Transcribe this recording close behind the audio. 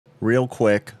real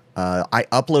quick. I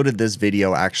uploaded this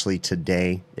video actually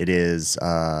today. It is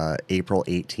April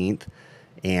 18th.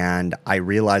 And I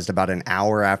realized about an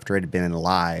hour after it had been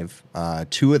live,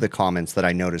 two of the comments that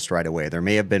I noticed right away. There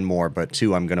may have been more, but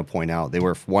two I'm going to point out.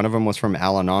 One of them was from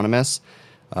Al Anonymous,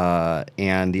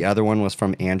 and the other one was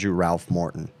from Andrew Ralph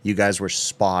Morton. You guys were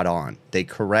spot on. They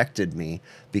corrected me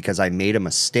because I made a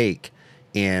mistake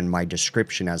in my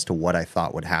description as to what I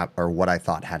thought would happen, or what I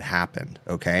thought had happened.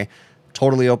 Okay,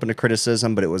 totally open to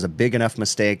criticism, but it was a big enough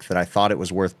mistake that I thought it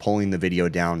was worth pulling the video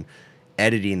down,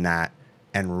 editing that,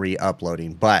 and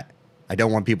re-uploading. But I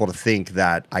don't want people to think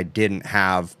that I didn't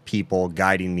have people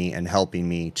guiding me and helping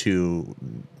me to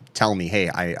tell me, hey,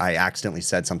 I accidentally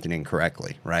said something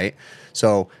incorrectly, right?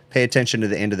 So pay attention to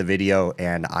the end of the video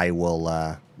and I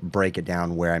will break it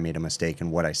down where I made a mistake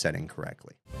and what I said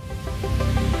incorrectly.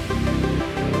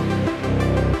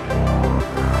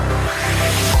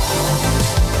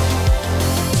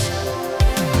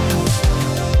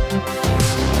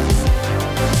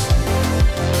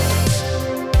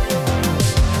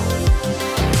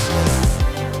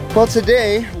 Well,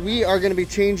 today we are going to be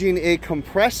changing a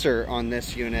compressor on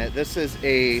this unit. This is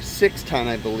a 6-ton,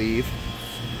 I believe.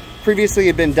 Previously it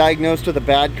had been diagnosed with a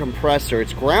bad compressor.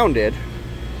 It's grounded,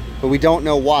 but we don't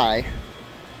know why.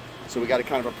 So we got to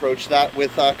kind of approach that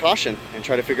with caution and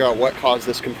try to figure out what caused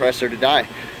this compressor to die.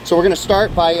 So we're going to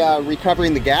start by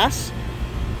recovering the gas,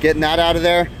 getting that out of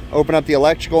there, open up the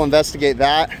electrical, investigate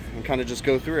that, and kind of just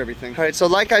go through everything. All right, so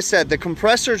like I said, the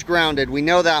compressor's grounded. We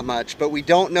know that much, but we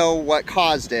don't know what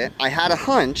caused it. I had a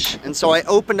hunch, and so I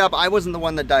opened up, I wasn't the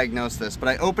one that diagnosed this, but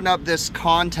I opened up this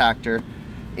contactor,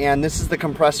 and this is the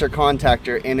compressor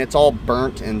contactor, and it's all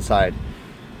burnt inside.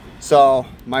 So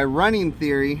my running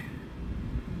theory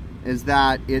is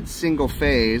that it's single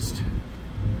phased.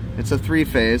 It's a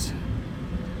 3-phase.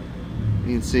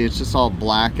 You can see it's just all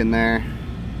black in there,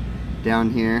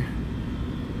 down here.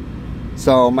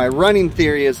 So my running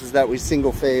theory is that we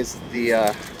single phase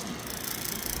the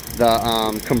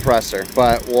compressor,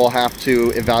 but we'll have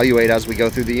to evaluate as we go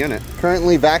through the unit.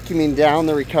 Currently vacuuming down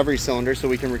the recovery cylinder so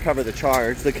we can recover the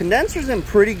charge. The condenser's in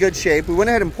pretty good shape. We went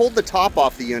ahead and pulled the top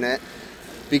off the unit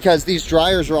because these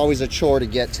dryers are always a chore to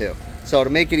get to. So to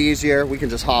make it easier, we can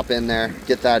just hop in there,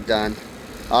 get that done.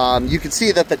 You can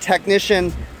see that the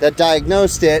technician that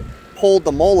diagnosed it pulled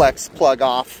the Molex plug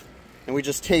off, and we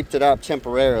just taped it up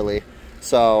temporarily.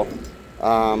 So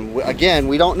again,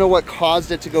 we don't know what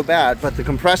caused it to go bad, but the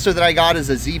compressor that I got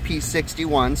is a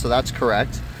ZP61, so that's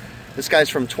correct. This guy's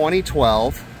from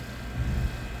 2012.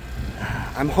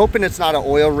 I'm hoping it's not an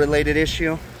oil related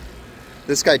issue.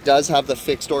 This guy does have the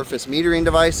fixed orifice metering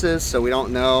devices, so we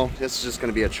don't know. This is just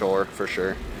going to be a chore for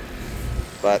sure.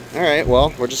 But all right,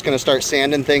 well, we're just going to start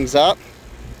sanding things up.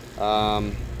 We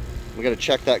got to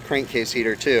check that crankcase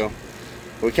heater too.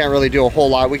 We can't really do a whole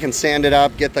lot. We can sand it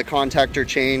up, get the contactor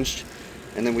changed,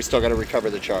 and then we still got to recover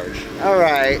the charge. All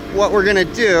right, what we're gonna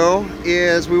do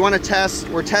is we want to test,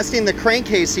 we're testing the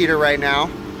crankcase heater right now.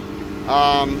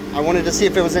 I wanted to see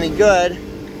if it was any good,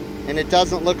 and it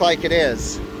doesn't look like it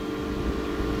is.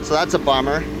 So that's a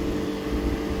bummer.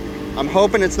 I'm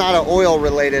hoping it's not an oil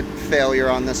related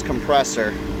failure on this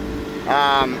compressor.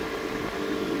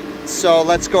 So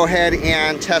let's go ahead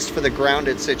and test for the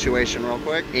grounded situation real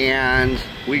quick. And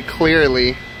we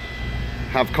clearly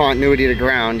have continuity to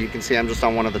ground. You can see I'm just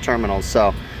on one of the terminals.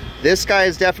 So this guy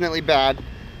is definitely bad.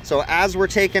 So as we're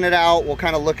taking it out, we'll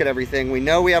kind of look at everything. We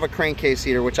know we have a crankcase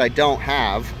heater, which I don't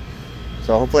have.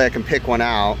 So hopefully I can pick one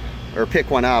out, or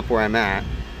pick one up where I'm at.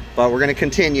 But we're gonna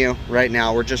continue right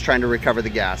now. We're just trying to recover the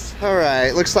gas. All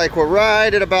right, looks like we're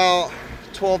right at about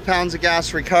 12 pounds of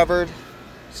gas recovered.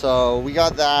 So we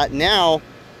got that. Now,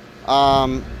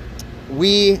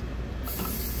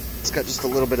 it's got just a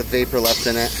little bit of vapor left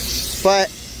in it, but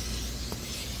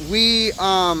we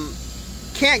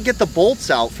can't get the bolts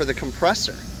out for the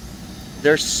compressor.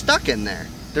 They're stuck in there.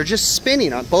 They're just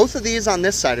spinning. On both of these on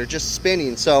this side are just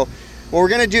spinning. So what we're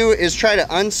gonna do is try to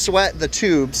unsweat the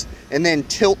tubes and then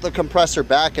tilt the compressor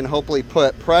back and hopefully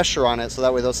put pressure on it so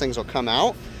that way those things will come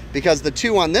out, because the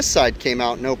two on this side came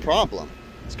out no problem.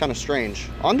 It's kind of strange.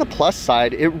 On the plus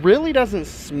side, it really doesn't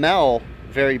smell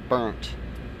very burnt.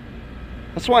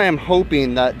 That's why I'm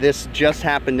hoping that this just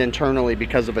happened internally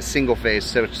because of a single phase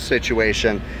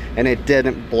situation and it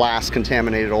didn't blast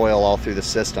contaminated oil all through the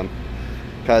system.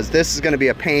 Because this is going to be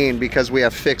a pain because we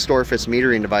have fixed orifice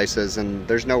metering devices and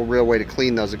there's no real way to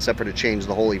clean those except for to change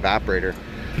the whole evaporator.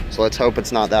 So let's hope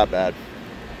it's not that bad.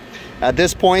 At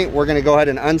this point, we're going to go ahead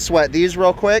and unsweat these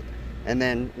real quick and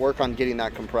then work on getting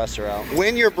that compressor out.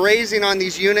 When you're brazing on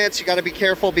these units, you gotta be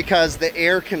careful because the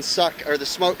air can suck, or the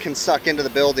smoke can suck into the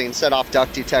building, set off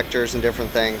duct detectors and different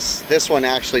things. This one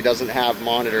actually doesn't have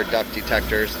monitored duct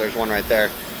detectors. There's one right there.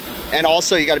 And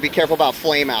also you gotta be careful about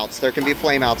flame outs. There can be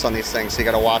flame outs on these things, so you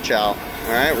gotta watch out.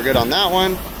 All right, we're good on that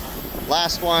one.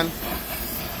 Last one.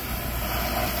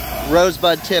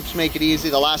 Rosebud tips make it easy.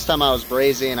 The last time I was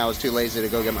brazing, I was too lazy to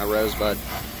go get my rosebud.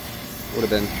 Would have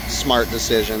been a smart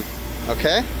decision.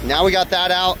 Okay, now we got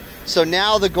that out. So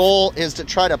now the goal is to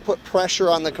try to put pressure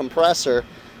on the compressor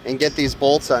and get these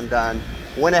bolts undone.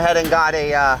 Went ahead and got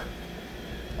a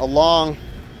long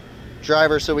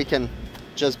driver so we can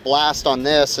just blast on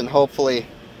this and hopefully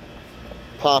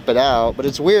pop it out. But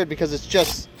it's weird because it's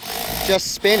just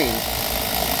spinning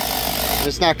and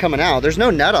it's not coming out. There's no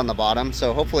nut on the bottom,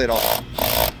 so hopefully it'll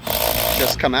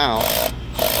just come out.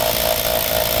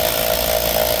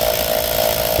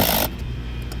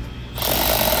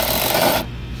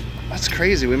 That's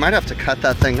crazy. We might have to cut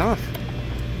that thing off.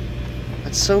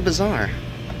 That's so bizarre.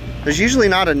 There's usually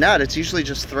not a nut. It's usually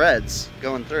just threads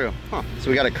going through. Huh.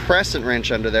 So we got a crescent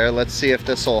wrench under there. Let's see if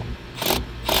this will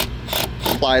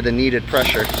apply the needed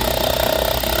pressure.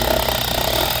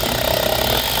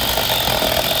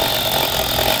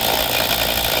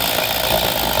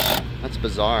 That's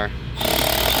bizarre.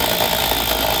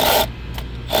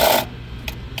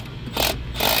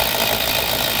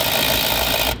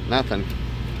 Nothing.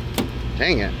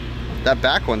 Dang it. That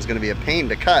back one's gonna be a pain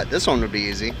to cut. This one would be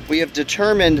easy. We have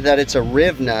determined that it's a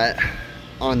riv nut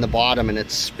on the bottom and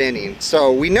it's spinning.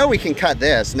 So we know we can cut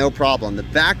this, no problem. The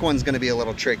back one's gonna be a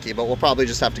little tricky, but we'll probably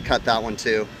just have to cut that one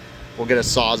too. We'll get a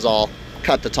Sawzall,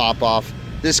 cut the top off.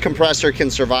 This compressor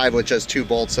can survive with just 2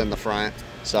 bolts in the front.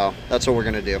 So that's what we're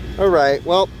gonna do. All right,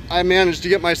 well, I managed to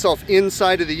get myself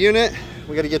inside of the unit.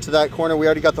 We gotta get to that corner. We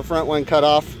already got the front one cut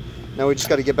off. Now we just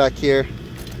gotta get back here,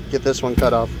 get this one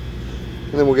cut off.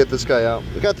 And then we'll get this guy out.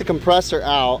 We got the compressor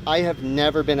out. I have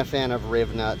never been a fan of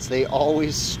riv nuts. They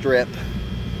always strip.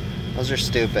 Those are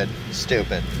stupid,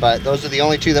 stupid. But those are the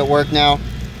only 2 that work now.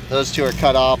 Those 2 are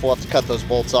cut off. We'll have to cut those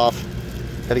bolts off.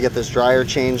 Got to get this dryer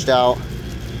changed out.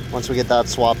 Once we get that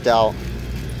swapped out,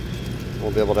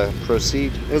 we'll be able to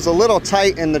proceed. It was a little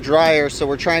tight in the dryer, so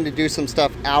we're trying to do some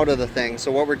stuff out of the thing.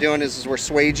 So what we're doing is we're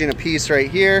swaging a piece right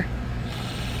here.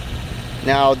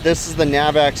 Now, this is the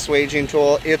Navax swaging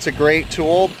tool. It's a great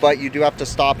tool, but you do have to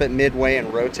stop it midway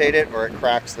and rotate it or it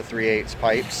cracks the 3/8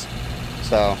 pipes.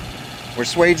 So we're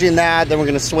swaging that, then we're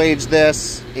gonna swage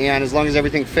this, and as long as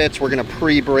everything fits, we're gonna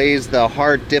pre-braze the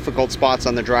hard, difficult spots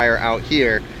on the dryer out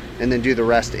here and then do the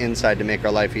rest inside to make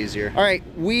our life easier. All right,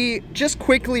 we just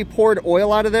quickly poured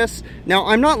oil out of this. Now,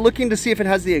 I'm not looking to see if it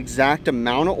has the exact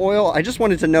amount of oil. I just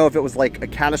wanted to know if it was like a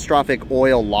catastrophic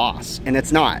oil loss, and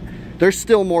it's not. There's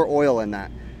still more oil in that.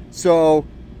 So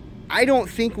I don't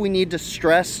think we need to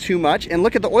stress too much. And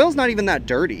look at the oil's not even that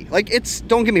dirty. Like, it's,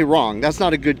 don't get me wrong, that's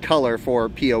not a good color for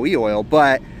POE oil,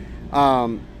 but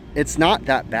it's not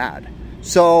that bad.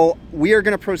 So we are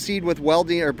gonna proceed with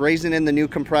welding or brazing in the new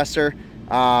compressor.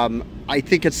 I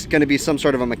think it's gonna be some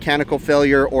sort of a mechanical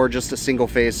failure or just a single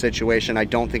phase situation. I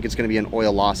don't think it's gonna be an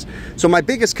oil loss. So my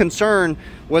biggest concern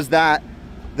was that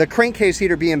the crankcase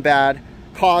heater being bad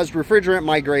caused refrigerant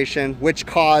migration, which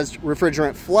caused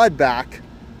refrigerant flood back,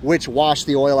 which washed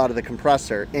the oil out of the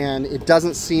compressor. And it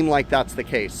doesn't seem like that's the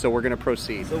case, so we're gonna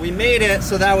proceed. So we made it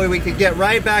so that way we could get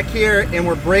right back here and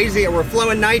we're brazing it, we're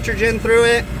flowing nitrogen through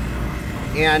it.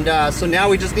 And so now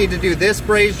we just need to do this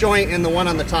braze joint and the one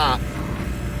on the top.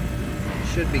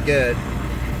 Should be good.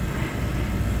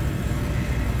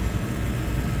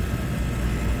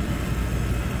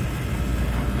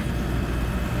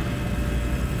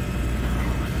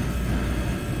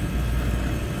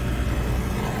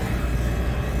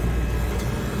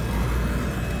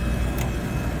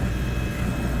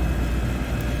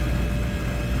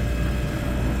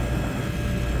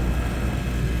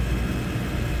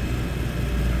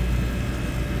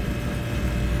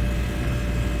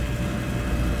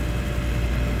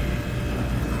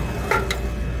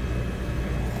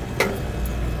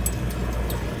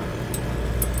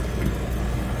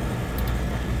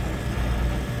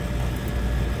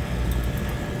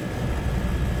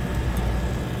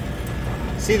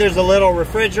 See, there's a little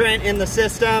refrigerant in the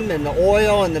system and the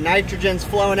oil and the nitrogen's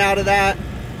flowing out of that.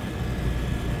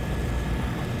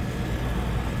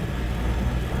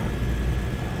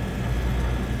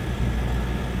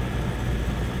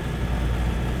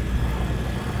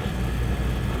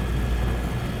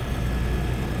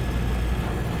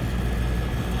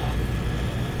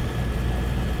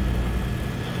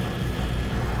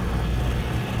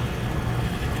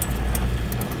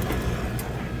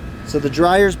 So the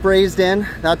dryer's brazed in,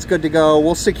 that's good to go.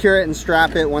 We'll secure it and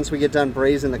strap it once we get done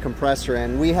brazing the compressor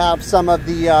in. We have some of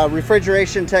the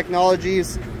Refrigeration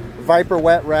Technologies Viper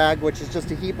Wet Rag, which is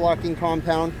just a heat blocking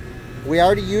compound. We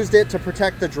already used it to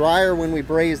protect the dryer when we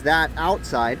brazed that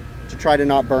outside to try to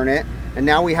not burn it. And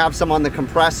now we have some on the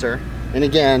compressor. And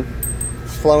again,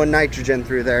 flowing nitrogen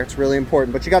through there. It's really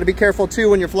important. But you got to be careful too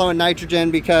when you're flowing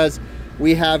nitrogen, because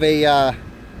we have a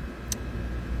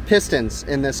pistons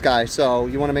in this guy, so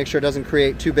you want to make sure it doesn't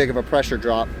create too big of a pressure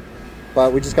drop.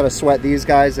 But we just got to sweat these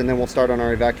guys and then we'll start on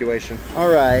our evacuation. All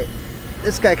right,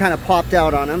 this guy kind of popped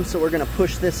out on him, so we're going to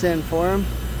push this in for him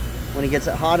when he gets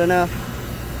it hot enough.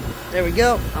 There we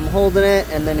go. I'm holding it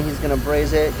and then he's going to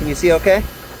braze it. Can you see okay?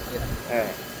 Yeah. All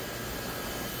right.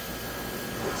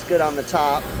 It's good on the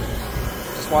top.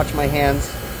 Just watch my hands.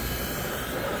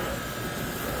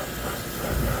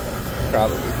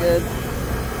 Probably good.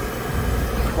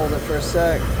 Hold it for a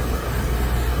sec.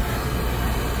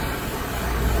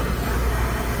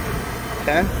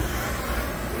 Okay.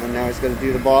 And now he's going to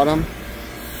do the bottom.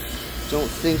 Don't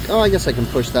think, oh, I guess I can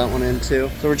push that one in too.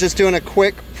 So we're just doing a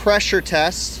quick pressure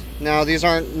test. Now these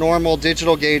aren't normal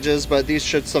digital gauges, but these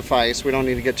should suffice. We don't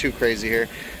need to get too crazy here.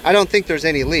 I don't think there's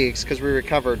any leaks because we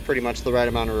recovered pretty much the right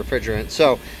amount of refrigerant.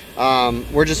 So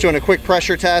we're just doing a quick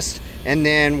pressure test, and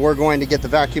then we're going to get the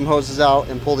vacuum hoses out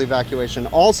and pull the evacuation.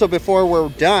 Also, before we're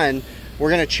done, we're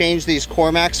going to change these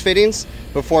Cormax fittings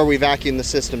before we vacuum the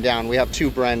system down. We have 2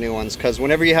 brand new ones, because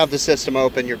whenever you have the system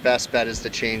open, your best bet is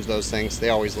to change those things. They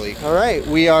always leak. All right,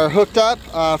 we are hooked up.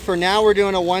 For now, we're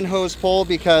doing a 1 hose pull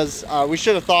because we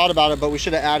should have thought about it, but we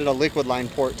should have added a liquid line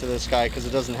port to this guy because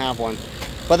it doesn't have one.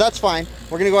 But that's fine.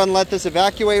 We're going to go ahead and let this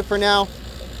evacuate for now.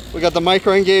 We got the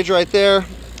micro engage right there.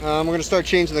 We're going to start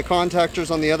changing the contactors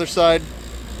on the other side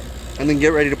and then get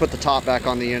ready to put the top back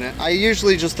on the unit. I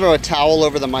usually just throw a towel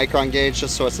over the micron gauge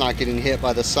just so it's not getting hit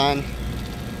by the sun.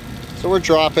 So we're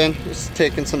dropping, it's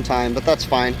taking some time, but that's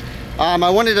fine. I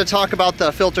wanted to talk about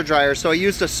the filter dryer. So I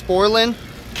used a Sporlan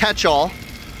catch-all.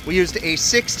 We used a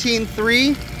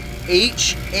 16.3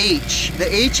 HH.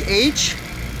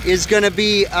 The HH is going to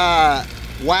be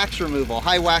wax removal,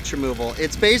 high wax removal.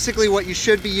 It's basically what you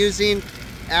should be using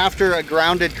after a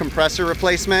grounded compressor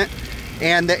replacement.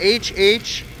 And the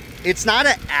HH, it's not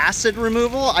an acid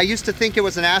removal. I used to think it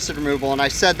was an acid removal, and I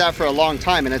said that for a long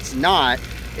time, and it's not.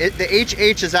 The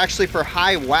HH is actually for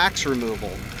high wax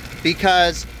removal,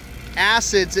 because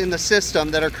acids in the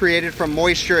system that are created from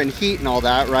moisture and heat and all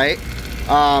that, right?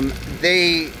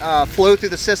 They flow through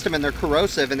the system and they're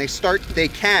corrosive, and they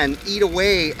can eat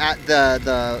away at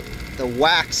the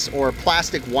wax or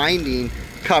plastic winding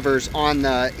covers on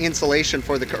the insulation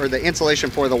for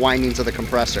the windings of the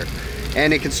compressor,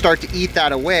 and it can start to eat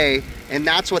that away. And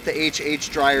that's what the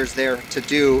HH dryer is there to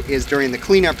do, is during the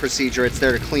cleanup procedure, it's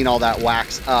there to clean all that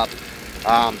wax up.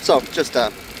 So just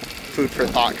a food for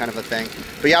thought kind of a thing.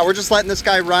 But yeah, we're just letting this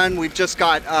guy run. We've just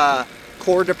got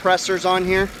core depressors on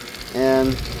here,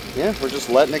 and yeah, we're just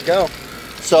letting it go.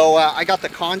 So I got the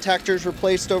contactors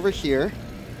replaced over here.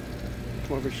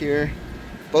 Come over here.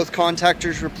 Both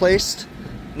contactors replaced.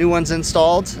 New ones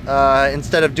installed.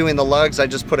 Instead of doing the lugs, I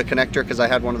just put a connector because I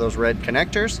had one of those red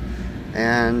connectors.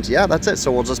 And yeah, that's it.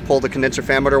 So we'll just pull the condenser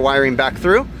fan motor wiring back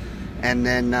through and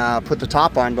then put the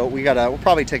top on. But we'll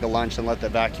probably take a lunch and let the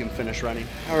vacuum finish running.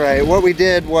 All right, what we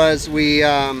did was we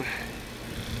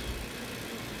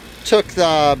took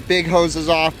the big hoses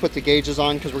off, put the gauges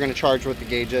on because we're going to charge with the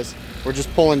gauges. We're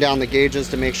just pulling down the gauges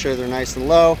to make sure they're nice and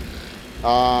low.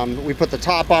 We put the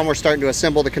top on. We're starting to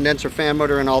assemble the condenser fan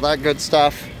motor and all that good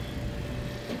stuff.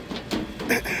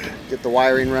 Get the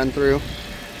wiring run through.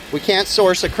 We can't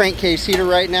source a crankcase heater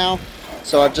right now,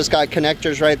 so I've just got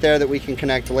connectors right there that we can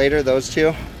connect later, those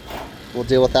two. We'll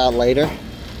deal with that later.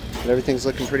 But everything's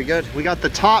looking pretty good. We got the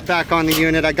top back on the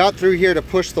unit. I got through here to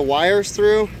push the wires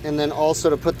through, and then also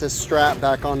to put this strap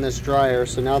back on this dryer.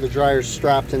 So now the dryer's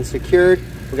strapped and secured.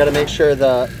 We got to make sure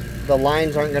the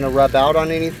lines aren't going to rub out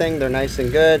on anything. They're nice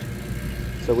and good.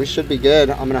 So we should be good.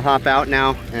 I'm going to hop out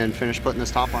now and finish putting this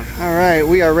top on. All right,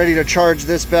 we are ready to charge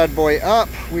this bad boy up.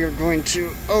 We are going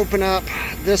to open up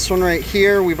this one right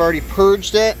here. We've already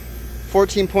purged it.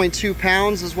 14.2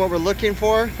 pounds is what we're looking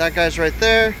for. That guy's right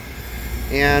there.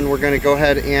 And we're going to go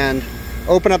ahead and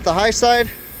open up the high side.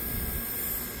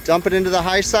 Dump it into the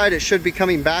high side. It should be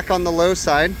coming back on the low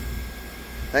side.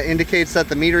 That indicates that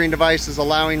the metering device is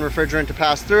allowing refrigerant to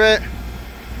pass through it.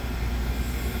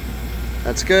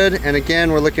 That's good. And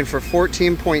again, we're looking for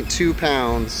 14.2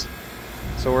 pounds.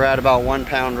 So we're at about 1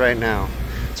 pound right now.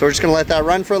 So we're just gonna let that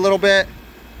run for a little bit.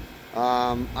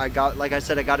 Like I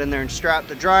said, I got in there and strapped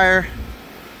the dryer.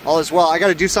 All is well. I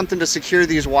gotta do something to secure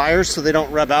these wires so they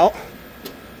don't rub out.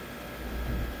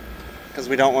 because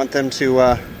we don't want them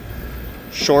to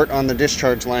short on the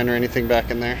discharge line or anything back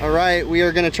in there. All right, we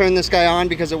are gonna turn this guy on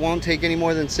because it won't take any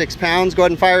more than 6 pounds. Go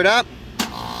ahead and fire it up.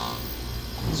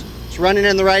 It's running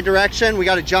in the right direction. We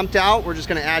got it jumped out. We're just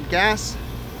gonna add gas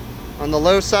on the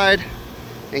low side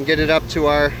and get it up to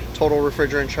our total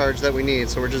refrigerant charge that we need.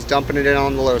 So we're just dumping it in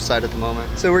on the low side at the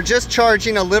moment. So we're just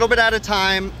charging a little bit at a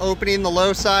time, opening the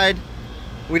low side.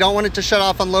 We don't want it to shut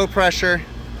off on low pressure.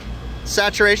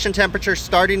 Saturation temperature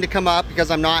starting to come up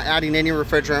because I'm not adding any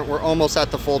refrigerant. We're almost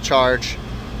at the full charge.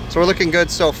 So we're looking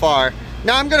good so far.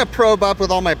 Now I'm gonna probe up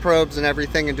with all my probes and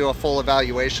everything and do a full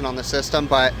evaluation on the system,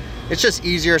 but it's just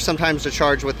easier sometimes to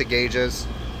charge with the gauges.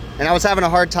 And I was having a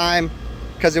hard time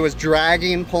because it was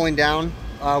dragging, pulling down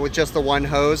with just the one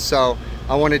hose. So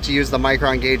I wanted to use the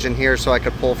micron gauge in here so I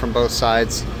could pull from both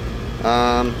sides.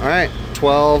 All right,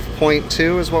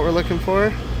 12.2 is what we're looking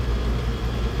for.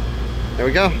 There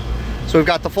we go. So we've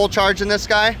got the full charge in this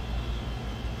guy.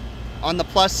 On the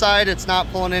plus side, it's not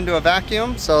pulling into a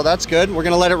vacuum, so that's good. We're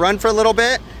gonna let it run for a little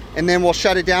bit, and then we'll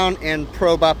shut it down and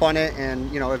probe up on it and,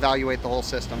 you know, evaluate the whole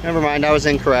system. Never mind, I was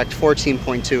incorrect.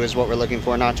 14.2 is what we're looking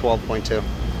for, not 12.2.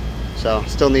 So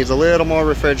still needs a little more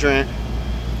refrigerant.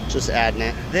 Just adding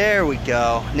it. There we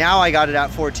go. Now I got it at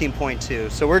 14.2.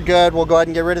 So we're good. We'll go ahead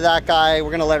and get rid of that guy.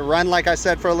 We're gonna let it run, like I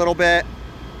said, for a little bit.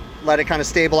 Let it kind of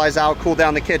stabilize out, cool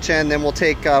down the kitchen. Then we'll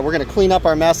take, we're gonna clean up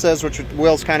our messes, which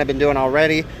Will's kind of been doing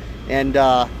already. And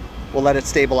we'll let it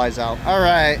stabilize out. All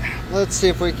right, let's see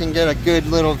if we can get a good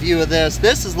little view of this.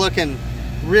 This is looking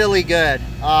really good.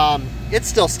 It's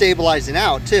still stabilizing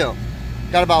out too.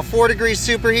 Got about 4 degrees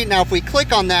superheat. Now if we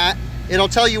click on that, it'll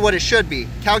tell you what it should be.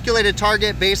 Calculated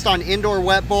target based on indoor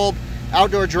wet bulb,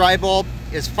 outdoor dry bulb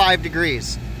is 5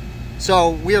 degrees. So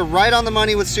we're right on the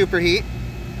money with superheat.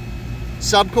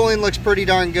 Subcooling looks pretty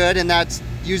darn good, and that's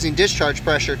using discharge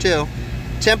pressure too.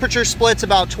 Temperature split's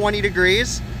about 20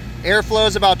 degrees. Airflow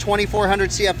is about 2,400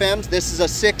 CFMs. This is a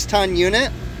 6-ton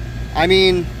unit. I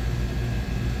mean,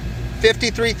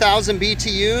 53,000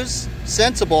 BTUs,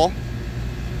 sensible.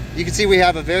 You can see we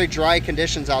have a very dry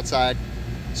conditions outside.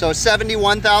 So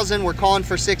 71,000, we're calling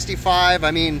for 65. I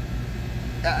mean,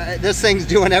 this thing's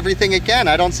doing everything it can.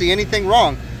 I don't see anything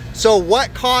wrong. So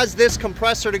what caused this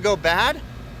compressor to go bad?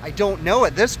 I don't know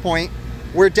at this point.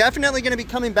 We're definitely gonna be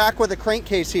coming back with a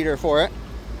crankcase heater for it.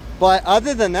 But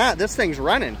other than that, this thing's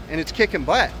running and it's kicking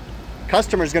butt.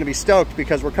 Customer's gonna be stoked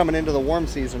because we're coming into the warm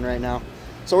season right now.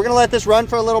 So we're gonna let this run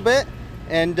for a little bit,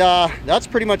 and that's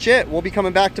pretty much it. We'll be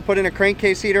coming back to put in a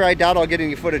crankcase heater. I doubt I'll get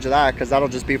any footage of that because that'll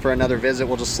just be for another visit.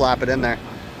 We'll just slap it in there.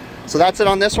 So that's it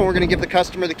on this one. We're gonna give the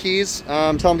customer the keys,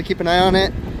 tell them to keep an eye on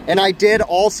it. And I did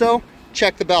also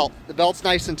check the belt. The belt's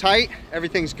nice and tight,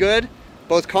 everything's good.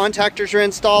 Both contactors are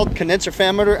installed, condenser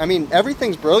fan motor. I mean,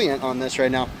 everything's brilliant on this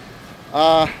right now.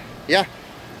 Yeah,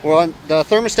 well, the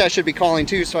thermostat should be calling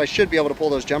too, so I should be able to pull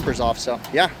those jumpers off. So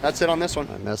yeah, that's it on this one.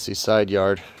 A messy side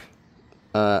yard.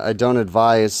 I don't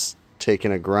advise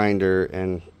taking a grinder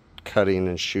and cutting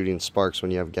and shooting sparks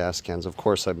when you have gas cans. Of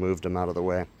course, I've moved them out of the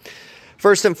way.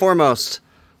 First and foremost,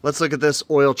 let's look at this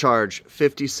oil charge,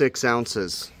 56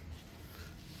 ounces.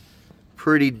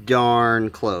 Pretty darn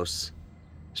close.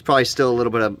 There's probably still a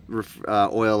little bit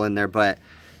of oil in there, but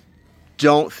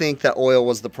don't think that oil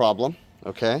was the problem,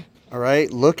 okay? All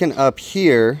right, looking up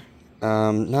here,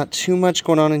 not too much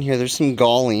going on in here. There's some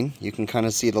galling. You can kind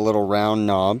of see the little round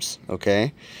knobs,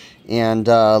 okay? And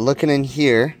looking in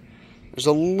here, there's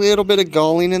a little bit of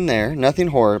galling in there, nothing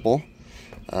horrible.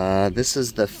 This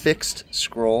is the fixed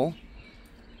scroll.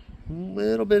 A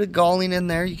little bit of galling in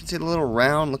there. You can see the little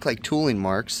round, look like tooling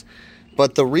marks.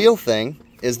 But the real thing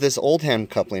is this Oldham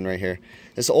coupling right here.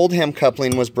 This Oldham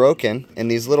coupling was broken,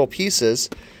 and these little pieces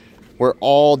were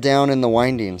all down in the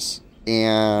windings.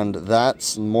 And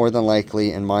that's more than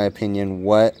likely, in my opinion,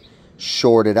 what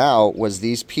shorted out was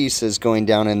these pieces going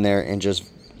down in there and just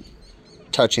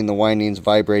touching the windings,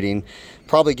 vibrating,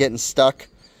 probably getting stuck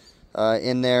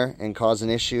in there and causing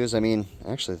issues. I mean,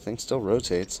 actually, the thing still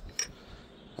rotates.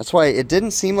 That's why it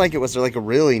didn't seem like it was like a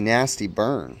really nasty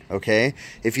burn, okay?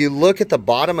 If you look at the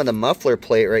bottom of the muffler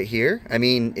plate right here, I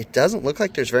mean, it doesn't look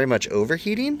like there's very much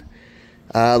overheating.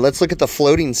 Let's look at the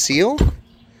floating seal.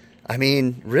 I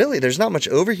mean, really, there's not much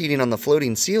overheating on the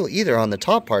floating seal either on the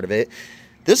top part of it.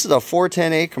 This is a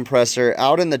 410A compressor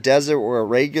out in the desert where it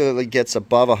regularly gets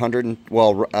above 100,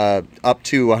 well, up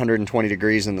to 120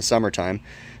 degrees in the summertime,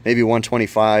 maybe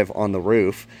 125 on the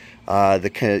roof.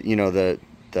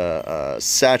 The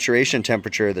saturation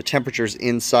temperature, the temperatures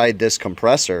inside this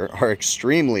compressor are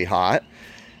extremely hot.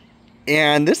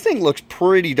 And this thing looks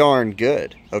pretty darn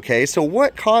good, okay? So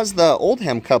what caused the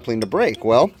Oldham coupling to break?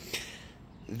 Well,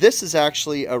 this is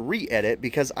actually a re-edit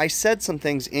because I said some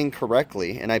things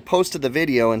incorrectly, and I posted the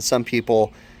video and some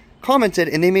people commented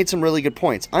and they made some really good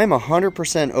points. I'm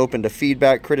 100% open to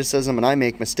feedback, criticism, and I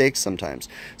make mistakes sometimes.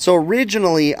 So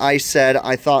originally I said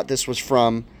I thought this was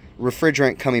from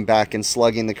refrigerant coming back and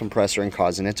slugging the compressor and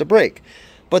causing it to break.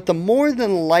 But the more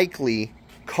than likely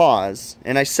cause,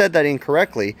 and I said that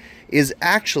incorrectly, is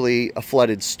actually a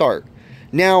flooded start.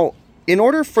 Now, in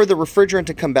order for the refrigerant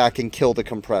to come back and kill the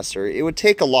compressor, it would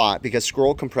take a lot because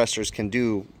scroll compressors can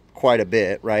do quite a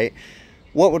bit, right?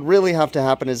 What would really have to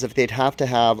happen is if they'd have to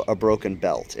have a broken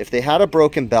belt. If they had a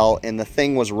broken belt and the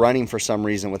thing was running for some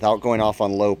reason without going off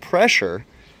on low pressure,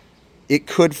 it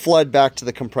could flood back to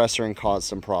the compressor and cause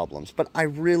some problems. But I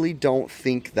really don't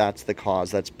think that's the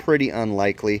cause. That's pretty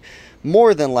unlikely.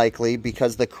 More than likely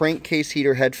because the crankcase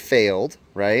heater had failed,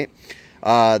 right?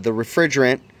 The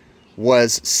refrigerant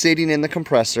was sitting in the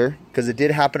compressor because it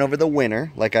did happen over the winter,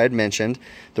 like I had mentioned.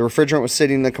 The refrigerant was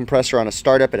sitting in the compressor on a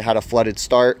startup. It had a flooded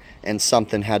start and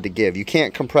something had to give. You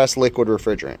can't compress liquid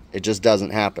refrigerant. It just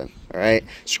doesn't happen, all right?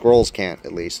 Scrolls can't,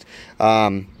 at least.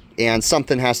 And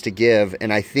something has to give,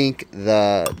 and I think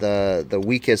the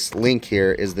weakest link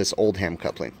here is this old ham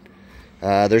coupling.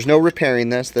 There's no repairing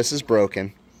this. This is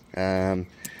broken. And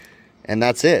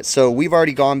that's it. So we've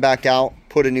already gone back out,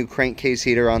 put a new crankcase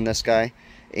heater on this guy,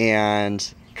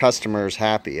 and customer's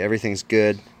happy. Everything's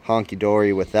good,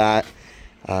 honky-dory with that.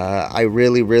 I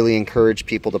really encourage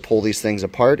people to pull these things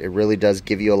apart. It really does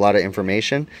give you a lot of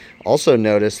information. Also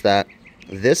notice that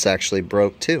this actually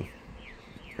broke too,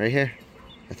 right here.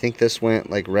 I think this went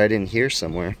like right in here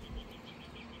somewhere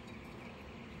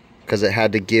because it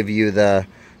had to give you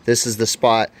this is the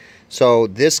spot. So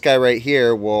this guy right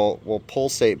here will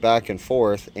pulsate back and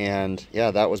forth, and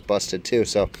yeah, that was busted too.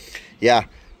 So yeah,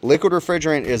 liquid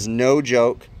refrigerant is no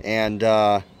joke, and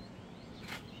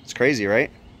it's crazy,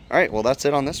 right? All right, well, that's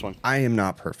it on this one. I am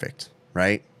not perfect,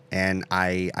 right? And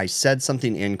I said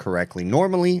something incorrectly.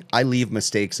 Normally, I leave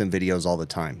mistakes in videos all the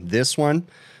time. This one,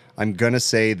 I'm going to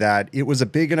say that it was a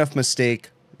big enough mistake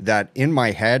that in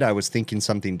my head, I was thinking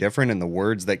something different, and the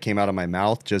words that came out of my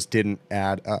mouth just didn't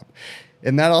add up.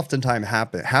 And that oftentimes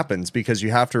happens because you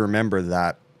have to remember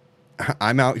that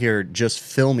I'm out here just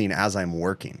filming as I'm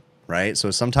working, right?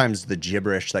 So sometimes the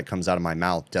gibberish that comes out of my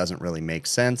mouth doesn't really make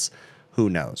sense. Who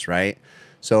knows, right?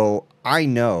 So I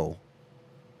know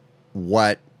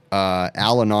what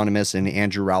Al Anonymous and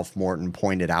Andrew Ralph Morton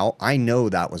pointed out. I know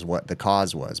that was what the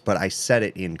cause was, but I said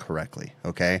it incorrectly,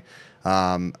 okay?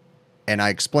 And I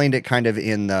explained it kind of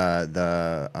in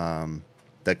the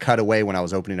cutaway when I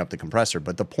was opening up the compressor.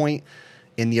 But the point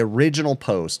in the original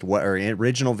post,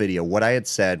 original video, what I had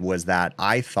said was that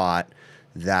I thought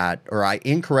that, or I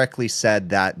incorrectly said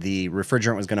that the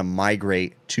refrigerant was going to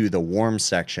migrate to the warm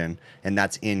section, and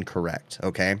that's incorrect,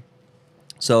 okay?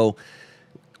 So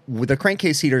the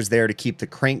crankcase heater is there to keep the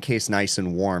crankcase nice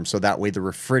and warm, so that way the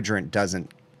refrigerant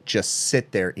doesn't just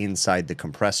sit there inside the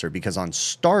compressor, because on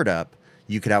startup,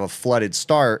 you could have a flooded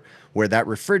start where that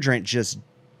refrigerant just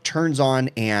turns on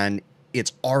and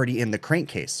it's already in the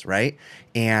crankcase, right?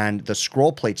 And the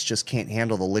scroll plates just can't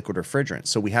handle the liquid refrigerant.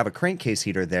 So we have a crankcase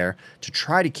heater there to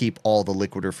try to keep all the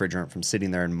liquid refrigerant from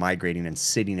sitting there and migrating and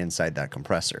sitting inside that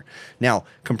compressor. Now,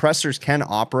 compressors can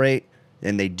operate,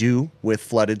 and they do, with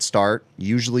flooded start.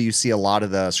 Usually you see a lot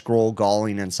of the scroll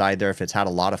galling inside there if it's had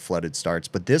a lot of flooded starts.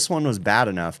 But this one was bad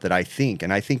enough that I think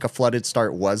a flooded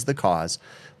start was the cause,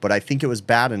 but I think it was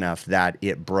bad enough that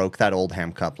it broke that old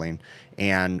ham coupling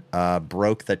and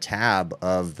broke the tab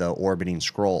of the orbiting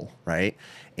scroll, right?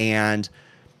 And,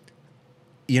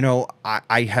 you know,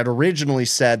 I had originally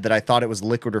said that I thought it was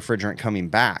liquid refrigerant coming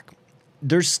back.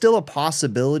 There's still a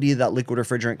possibility that liquid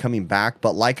refrigerant coming back,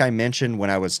 but like I mentioned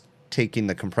when I was taking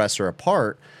the compressor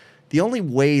apart, the only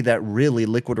way that really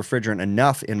liquid refrigerant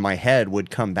enough in my head would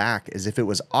come back is if it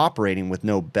was operating with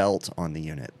no belt on the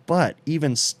unit. But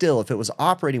even still, if it was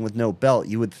operating with no belt,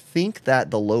 you would think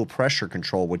that the low pressure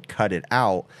control would cut it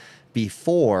out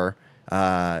before,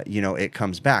 you know, it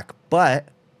comes back. But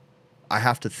I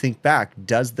have to think back,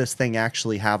 does this thing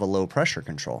actually have a low pressure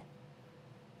control?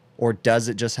 Or does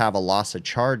it just have a loss of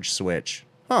charge switch?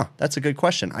 Huh, that's a good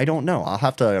question. I don't know. I'll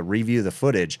have to review the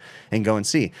footage and go and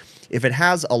see. If it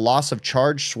has a loss of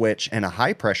charge switch and a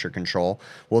high pressure control,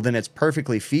 well, then it's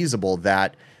perfectly feasible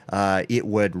that it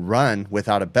would run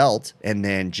without a belt and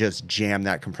then just jam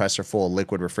that compressor full of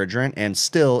liquid refrigerant, and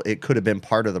still it could have been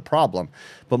part of the problem.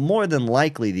 But more than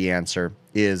likely the answer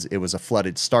is it was a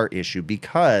flooded start issue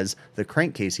because the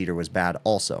crankcase heater was bad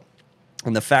also.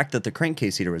 And the fact that the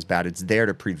crankcase heater was bad, it's there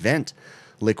to prevent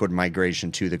liquid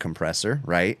migration to the compressor,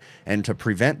 right? And to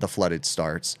prevent the flooded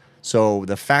starts. So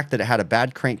the fact that it had a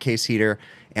bad crankcase heater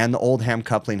and the old ham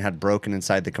coupling had broken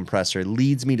inside the compressor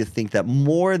leads me to think that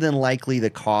more than likely the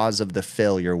cause of the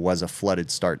failure was a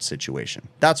flooded start situation.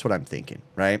 That's what I'm thinking,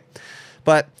 right?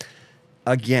 But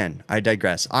again, I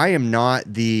digress. I am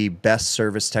not the best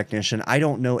service technician. I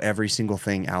don't know every single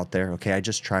thing out there, okay? I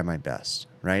just try my best,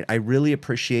 right? I really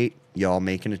appreciate y'all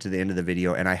making it to the end of the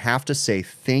video, and I have to say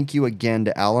thank you again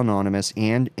to Al Anonymous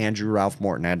and Andrew Ralph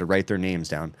Morton. I had to write their names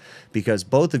down because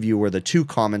both of you were the two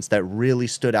comments that really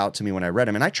stood out to me when I read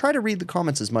them, and I try to read the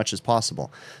comments as much as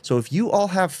possible. So if you all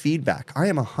have feedback, I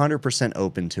am 100%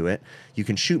 open to it. You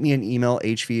can shoot me an email,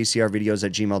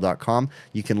 hvacrvideos@gmail.com.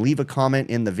 You can leave a comment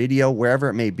in the video, wherever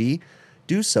it may be.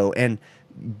 Do so, and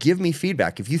give me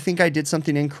feedback. If you think I did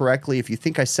something incorrectly, if you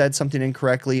think I said something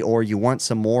incorrectly, or you want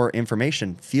some more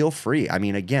information, feel free. I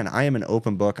mean, again, I am an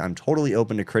open book. I'm totally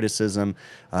open to criticism,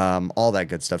 all that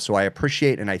good stuff. So I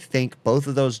appreciate and I thank both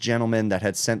of those gentlemen that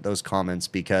had sent those comments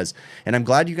and I'm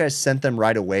glad you guys sent them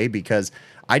right away because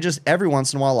I just, every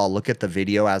once in a while, I'll look at the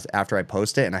video after I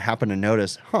post it and I happen to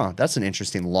notice, that's an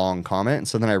interesting long comment. And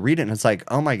so then I read it and it's like,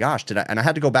 oh my gosh, and I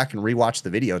had to go back and rewatch the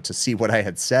video to see what I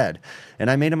had said.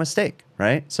 And I made a mistake,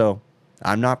 right? So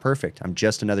I'm not perfect. I'm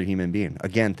just another human being.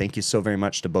 Again, thank you so very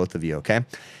much to both of you, okay?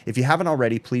 If you haven't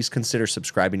already, please consider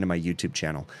subscribing to my YouTube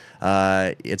channel.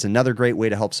 It's another great way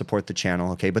to help support the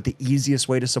channel, okay? But the easiest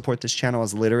way to support this channel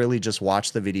is literally just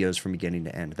watch the videos from beginning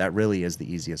to end. That really is the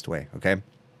easiest way, okay?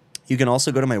 You can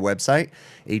also go to my website,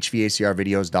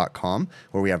 hvacrvideos.com,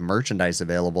 where we have merchandise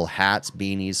available, hats,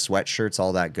 beanies, sweatshirts,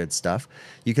 all that good stuff.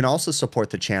 You can also support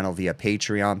the channel via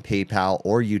Patreon, PayPal,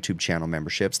 or YouTube channel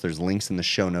memberships. There's links in the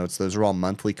show notes. Those are all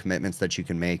monthly commitments that you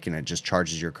can make, and it just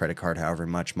charges your credit card however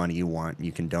much money you want.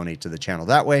 You can donate to the channel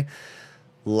that way.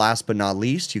 Last but not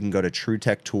least, you can go to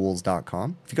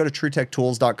TrueTechTools.com. If you go to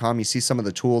TrueTechTools.com, you see some of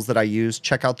the tools that I use.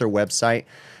 Check out their website.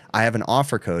 I have an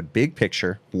offer code, big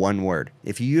picture, one word.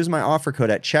 If you use my offer code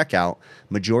at checkout,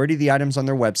 majority of the items on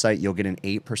their website, you'll get an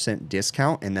 8%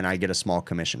 discount, and then I get a small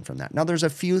commission from that. Now, there's a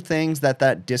few things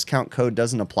that discount code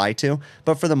doesn't apply to,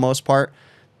 but for the most part,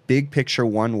 big picture,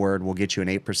 one word will get you an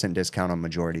 8% discount on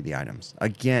majority of the items.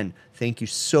 Again, thank you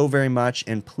so very much,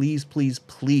 and please, please,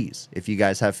 please, if you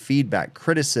guys have feedback,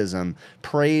 criticism,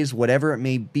 praise, whatever it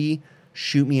may be,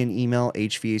 shoot me an email,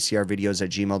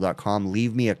 hvacrvideos@gmail.com.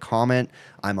 Leave me a comment.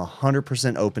 I'm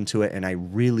 100% open to it, and I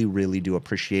really, really do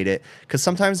appreciate it. Because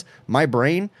sometimes my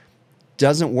brain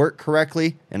doesn't work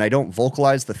correctly, and I don't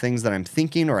vocalize the things that I'm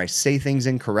thinking, or I say things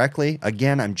incorrectly.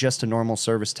 Again, I'm just a normal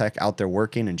service tech out there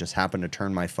working and just happen to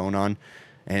turn my phone on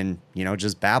and, you know,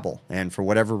 just babble. And for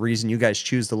whatever reason, you guys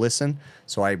choose to listen.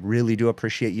 So I really do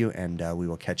appreciate you, and we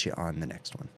will catch you on the next one.